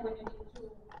then when you need to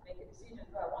make a decision,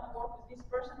 do I want to work with this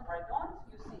person or I don't?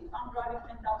 You see, if I'm driving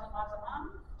 10,000 miles a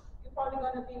month, you're probably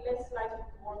going to be less likely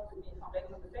to work with me if I'm late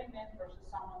on the payment versus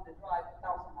someone that drives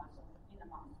 1,000 miles in a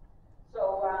month.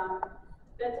 So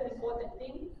that's an important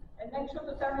thing. And make sure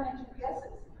to terminate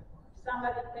GPSs. If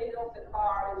somebody paid off the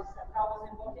car, if the car was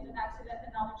involved in an accident and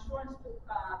now insurance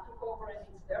took over and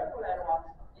it's their collateral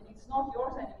and it's not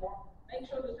yours anymore, make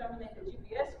sure to terminate the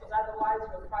GPS because otherwise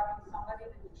you're tracking somebody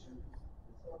that you shouldn't.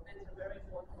 So that's a very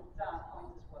important point as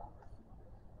well.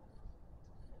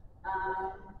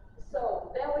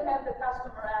 So then we have the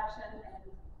customer action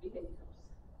and behaviors.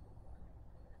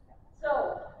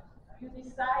 So you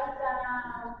decide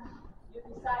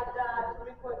to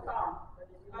report a car, but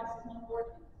the device is not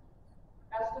working.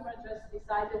 Customer just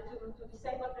decided to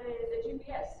disable the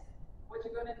GPS. What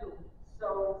you're going to do?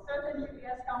 So certain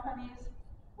GPS companies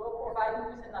will provide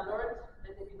you with an alert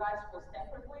that the device was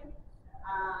tampered with.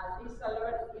 This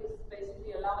alert is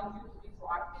basically allowing you to be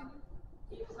proactive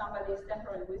if somebody is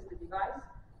tampering with the device.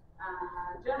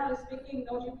 Generally speaking,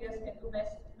 no GPS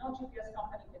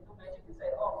company can do magic and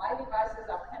say, oh, my devices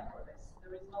are tamperless.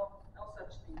 There is no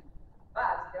such thing.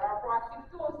 But there are proactive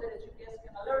tools that a GPS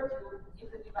can alert you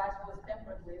if the device was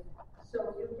tampered with,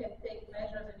 so you can take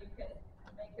measures and you can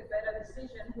make a better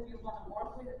decision who you want to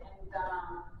work with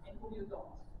and who you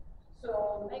don't.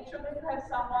 So make sure that you have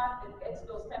someone that gets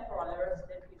those temper alerts,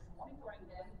 that is monitoring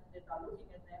them, that are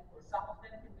looking at them, or some of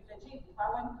them can be legit. If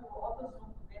I went to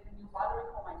AutoZone to get a new battery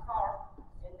for my car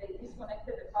and they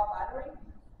disconnected the car battery,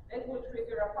 that will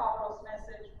trigger a power loss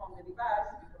message from the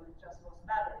device because it just lost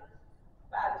battery.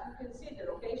 But you can see the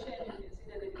location, you can see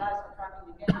that the device are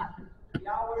tracking again after 2 to 3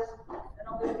 hours, and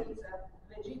obviously it's a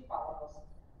legit power loss.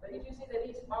 But if you see that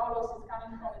this power loss is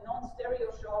coming from a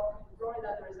non-stereo shop in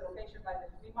Florida, there is a location by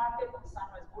the flea market on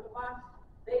Sunrise Boulevard,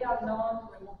 they are known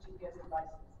to remove GPS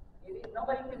devices.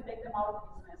 Nobody can take them out of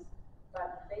business,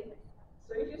 but they.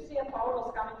 So if you see a power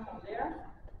loss coming from there,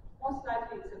 most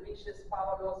likely it's a vicious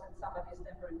power loss and somebody is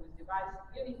tampering with the device,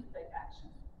 you need to take action.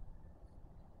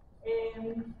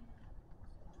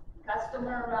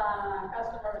 Customers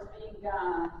being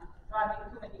driving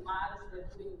too many miles, they're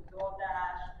doing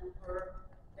DoorDash, Uber.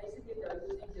 Basically, they're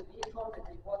using the vehicle that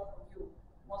they bought from you,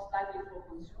 most likely for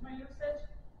consumer usage.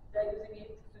 They're using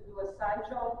it to do a side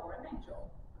job or a main job.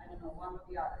 I don't know, one or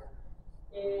the other.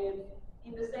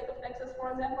 In the state of Texas,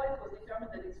 for example, it was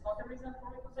determined that it's not a reason for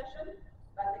repossession,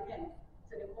 but again,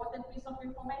 it's an important piece of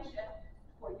information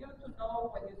for you to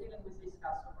know when you're dealing with this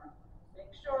customer.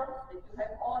 Make sure that you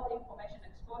have all the information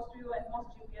exposed to you, and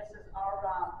most GPSs are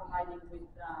providing with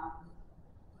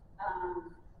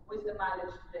the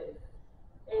mileage today.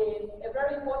 A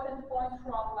very important point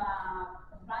from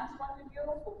compliance point of view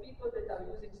for people that are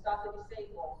using start to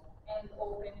disable and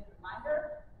or payment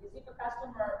reminder is if a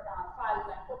customer files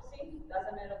bankruptcy,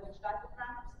 doesn't matter which type of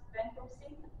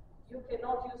bankruptcy, you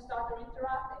cannot use start or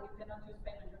interrupt and you cannot use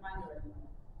payment reminder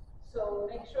anymore. So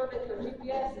make sure that your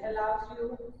GPS allows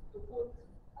you to put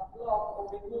a block or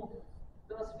remove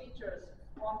those features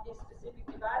on this specific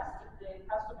device if the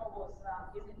customer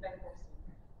is in bankruptcy.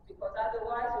 Because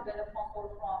otherwise you get a phone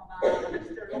call from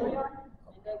Mr. Lawyer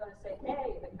and they're going to say,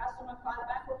 hey, the customer filed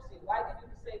bankruptcy, why did you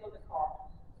disable the car?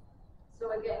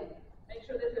 So again, make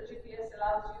sure that your GPS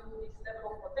allows you this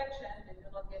level of protection and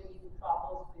you're not getting into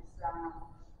troubles with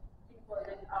people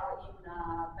that are in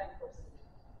bankruptcy.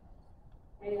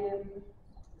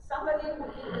 Somebody who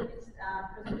did this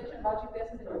presentation about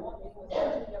GPS in the morning was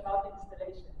mentioning about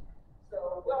installation.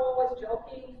 So we're always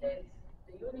joking that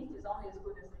the unit is only as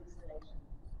good as the installation.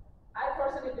 I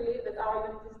personally believe that our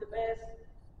unit is the best.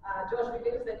 Josh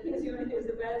believes that his unit is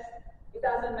the best. It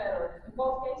doesn't matter. In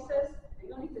both cases, the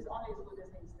unit is only as good as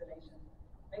the installation.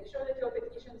 Make sure that your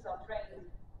technicians are trained.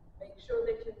 Make sure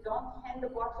that you don't hand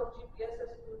the box of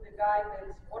GPSs to the guy that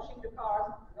is washing the cars.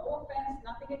 No offense,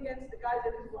 nothing against the guy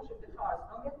that is washing the cars.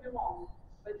 Don't get me wrong.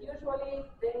 But usually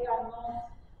they are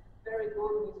not very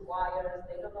good with wires.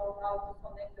 They don't know how to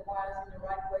connect the wires in the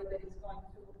right way that is going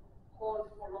to hold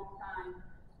for a long time.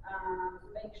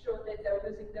 Make sure that they're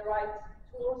using the right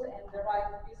tools and the right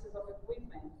pieces of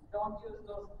equipment. Don't use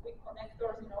those quick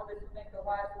connectors in order to make a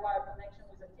wire-to-wire connection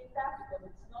with a T-tap because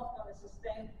it's not going to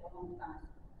sustain for a long time.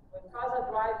 When cars are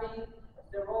driving,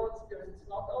 the roads, it's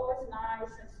not always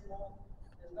nice and smooth.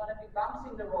 There's going to be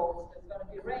bumps in the roads. There's going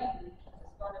to be rain.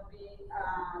 There's going to be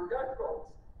dirt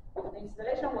roads. If the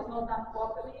installation was not done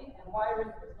properly and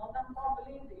wiring was not done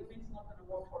properly, the unit's not going to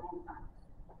work for a long time.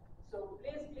 So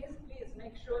please, please, please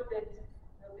make sure that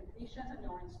your technicians and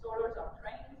your installers are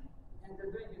trained and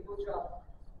they're doing a good job.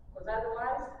 Because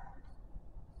otherwise,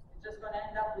 you're just going to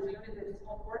end up with a unit that is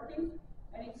not working,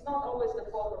 and it's not always the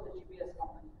fault of the GPS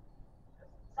company.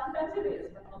 Sometimes it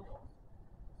is, but not always.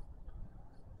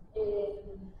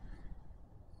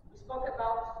 We spoke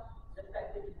about the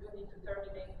fact that you do need to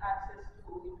terminate access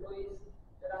to employees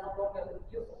that are no longer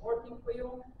working for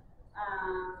you.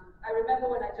 I remember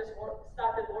when I just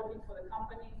started working for the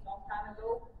company a long time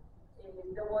ago,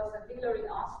 there was a dealer in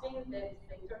Austin that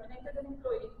they terminated an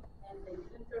employee and they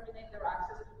didn't terminate their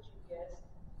access to GPS.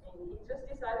 And he just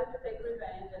decided to take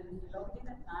revenge and he logged in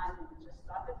at night and he just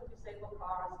started to disable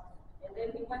cars. And then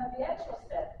he went the extra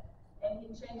step and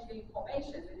he changed the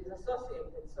information that is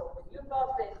associated. So when you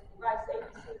thought that device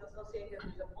ABC is associated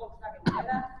with a Volkswagen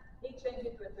Jetta, he changed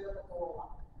it to a Toyota Corolla.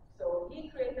 So he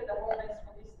created a whole mess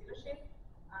for this dealership.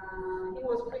 He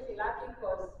was pretty lucky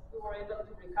because we were able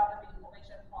to recover the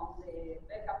information from the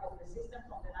backup of the system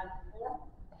from the night before.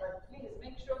 But please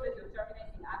make sure that you're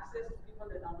terminating access to people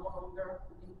that are no longer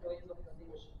employees of your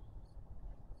dealership.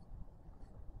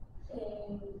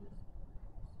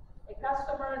 A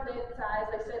customer that, as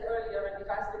I said earlier, a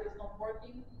device that is not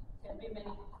working can be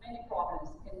many problems.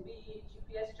 Can be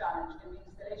GPS challenge, can be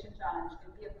installation challenge,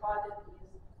 can be a car that is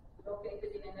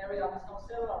located in an area with no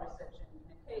cellular reception, in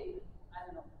a cave, I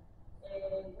don't know.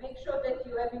 Make sure that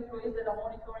you have employees that are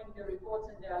monitoring the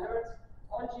reports and the alerts.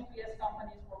 All GPS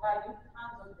companies provide you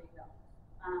tons of data.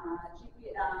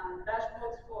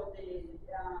 Dashboards for the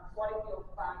quality of your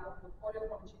portfolio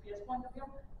from GPS point of view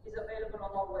is available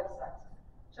on all websites.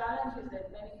 Challenge is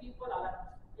that many people are like,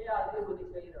 yeah, I'll deal with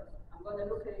it later. I'm going to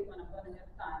look at it when I'm going to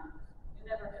have time. You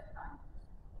never have time.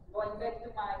 Going back to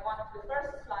one of the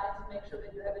first slides, make sure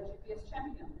that you have a GPS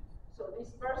champion. So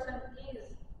this person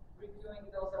is reviewing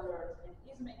those alerts and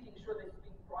is making sure that you're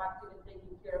being proactive and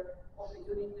taking care of the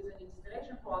unit with an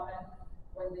installation problem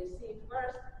when they see it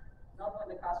first, not when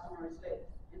the customer is late,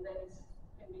 and then it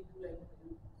can be too late for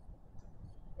you.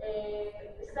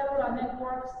 Cellular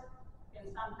networks can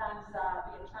sometimes be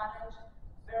a challenge.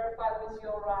 Verify with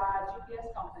your GPS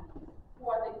company. Who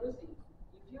are they using?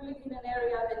 If you live in an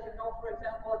area that you know, for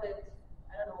example, that,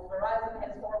 I don't know, Verizon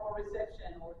has horrible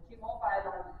reception, or T-Mobile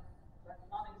are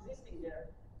non-existing there,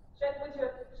 check with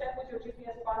your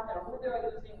GPS partner, who they are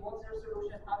using, what's their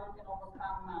solution, how you can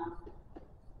overcome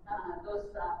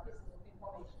those pieces of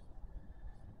information.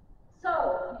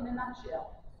 So, in a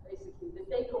nutshell, basically, the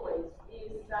takeaways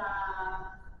is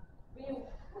we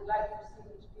would like to see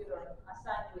each dealer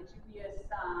assign you a GPS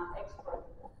expert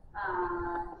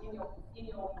in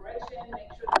your operation.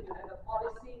 Make sure that you have a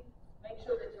policy. Make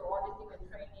sure that you're auditing and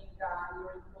training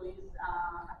your employees'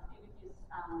 activities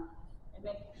and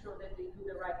making sure that they do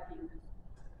the right thing.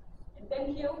 And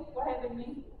thank you for having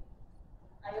me.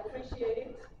 I appreciate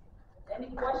it. Any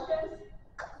questions?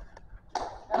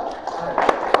 No?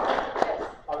 Yes.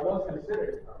 I was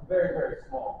considering, very, very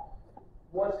small,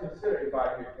 was considering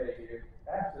buying your pay here.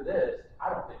 After this, I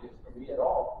don't think it's for me at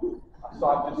all. So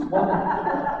I'm just wondering.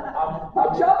 The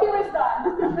job here is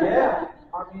done. Yeah,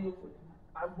 I mean,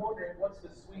 I'm wondering what's the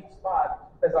sweet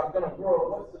spot, as I'm gonna grow,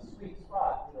 what's the sweet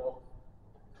spot,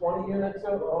 20 units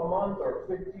a month or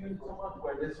 50 units a month,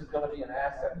 where this is gonna be an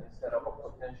asset instead of a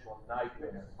potential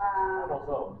nightmare? I don't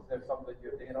know, is there something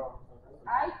you're thinking on?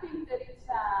 I think that it's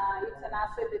an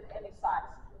asset at any size,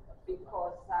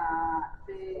 because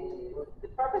the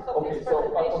purpose of this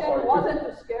presentation wasn't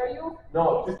to scare you.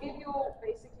 No, it's give you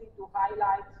basically to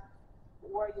highlight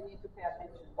where you need to pay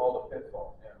attention. All the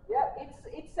pitfalls, Yeah, it's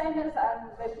same as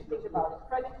let's think about it.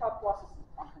 Credit card processing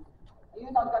company.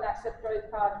 You're not going to accept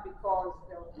credit cards because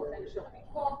there are potential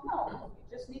pitfalls. No,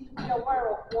 you just need to be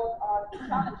aware of what are the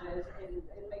challenges and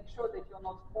make sure that you're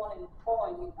not falling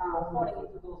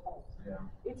into those holes. Yeah.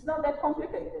 It's not that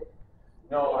complicated.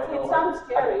 No, I know. It sounds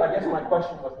scary. I guess my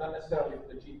question was not necessarily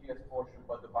the GPS portion,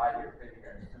 but the buy here, pay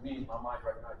here. To me, my mind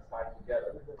right now is tied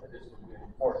together. And this would be an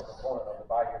important component of the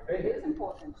buy here, pay here. It is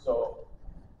important. So,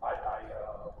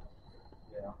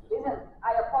 Listen,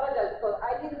 I apologize because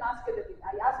I didn't ask at the beginning.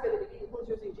 I asked at the beginning who's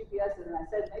using GPS, and I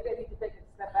said maybe I need to take a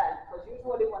step back, because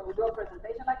usually when we do a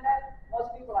presentation like that,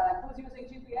 most people are like, who's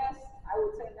using GPS? I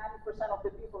would say 90% of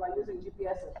the people are using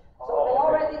GPS. So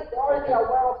they're already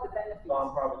aware of the benefits. So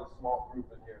I'm probably the small group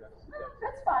in here.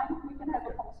 That's fine. We can have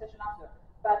a conversation after.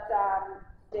 But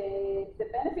the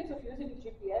benefits of using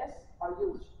GPS are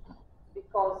huge,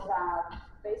 because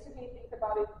basically think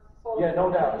about it. Yeah, no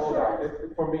doubt, no doubt.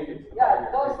 For me, it's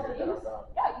those things.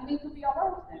 Yeah, you need to be aware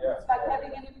of them. Yeah. It's like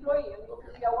having an employee. You need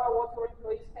to be aware of what your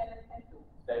employees can and can't do.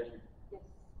 Thank you. Yes.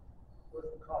 What's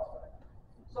the cost?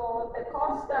 So the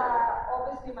cost,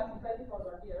 obviously my competitors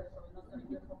are here, so you're not going to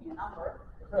hear from me a number.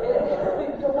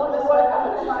 You're more than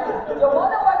welcome to my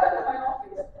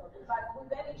office. But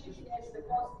with any GPS, the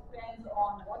cost depends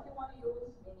on what you want to use,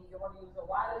 meaning you want to use a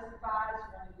wireless device,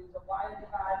 you want to use a wired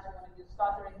device, you want to use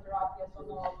starter interrupt, yes or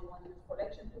no, you want to use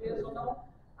collection tool, yes or no,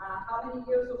 how many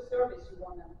years of service you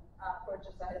want to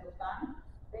purchase ahead of time.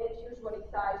 That usually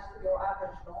ties to your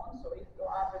average loan. So if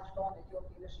your average loan at your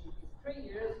dealership is 3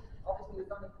 years, obviously you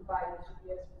don't need to buy a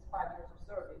GPS with 5 years of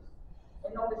service.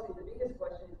 And obviously the biggest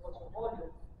question is what's your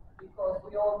volume, because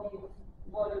we all need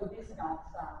volume discounts.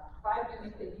 5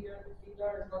 units a year, the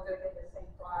dealer is not going to get the same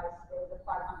price as the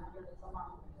 500 units a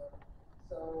month.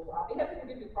 So I'll be happy to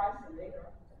give you pricing later.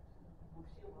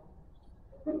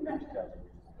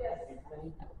 Yes.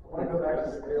 I want to go back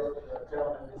to the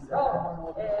gentleman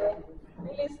who said.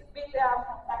 Billy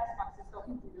from TaxMax is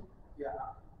talking to you.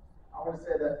 Yeah, I want to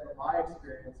say that from my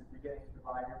experience, if you're getting to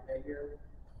buy here, pay here,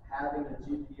 having a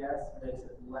GPS makes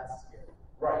it less scary.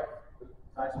 Right.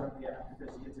 I just want to,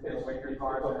 because you get to go away your It's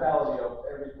car. the totality of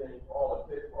everything, all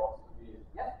the pitfalls to be.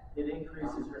 Yep. It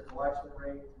increases your collection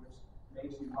rate, which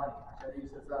makes you money. I know you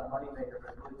said it's not a money maker,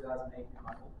 but it really does make you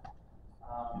money.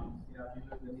 If you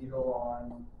move the needle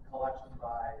on collection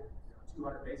by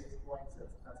 200 basis points,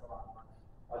 that's a lot of money.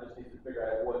 I just need to figure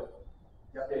out what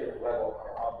state of level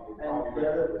I'll be And the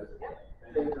other, with.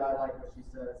 thing that I like what she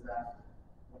said is that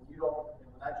when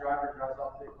that driver drives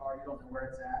off their car, you don't know where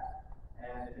it's at.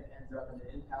 And if it ends up in an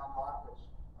impound lot, which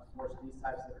unfortunately these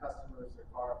types of customers, their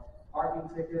car parking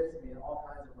tickets, I mean, all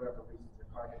kinds of whatever reasons their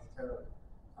car gets towed.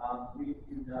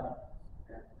 You know,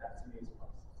 and that to me is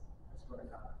plus. That's what I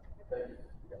got. Thank you.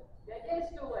 The idea is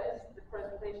to, as the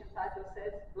presentation title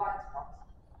says, blind spots.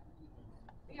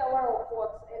 Be aware of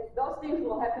what's, and those things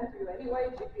will happen to you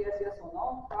anyway, GPS yes or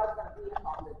no, car's gonna be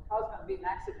impounded, car's gonna be in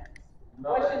accidents.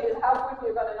 No, Question is, how quickly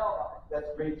you're gonna know about it. That's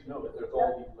great to know that there's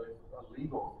all these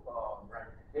legal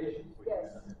ramifications for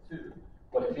Yes. using it too.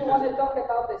 But If you want to talk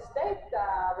about the state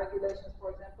regulations,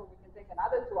 for example, we can take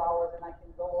another 2 hours and I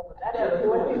can go over that with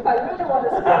you if I really want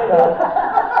to scare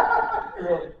you.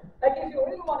 Really? Like if you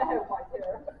really want to have my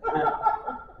hair.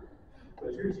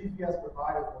 But your GPS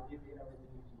provider will give you everything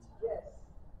you need. Yes.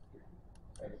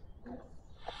 Thanks.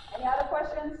 Any other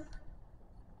questions?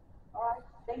 All right.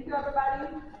 Thank you, everybody.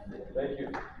 Thank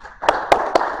you.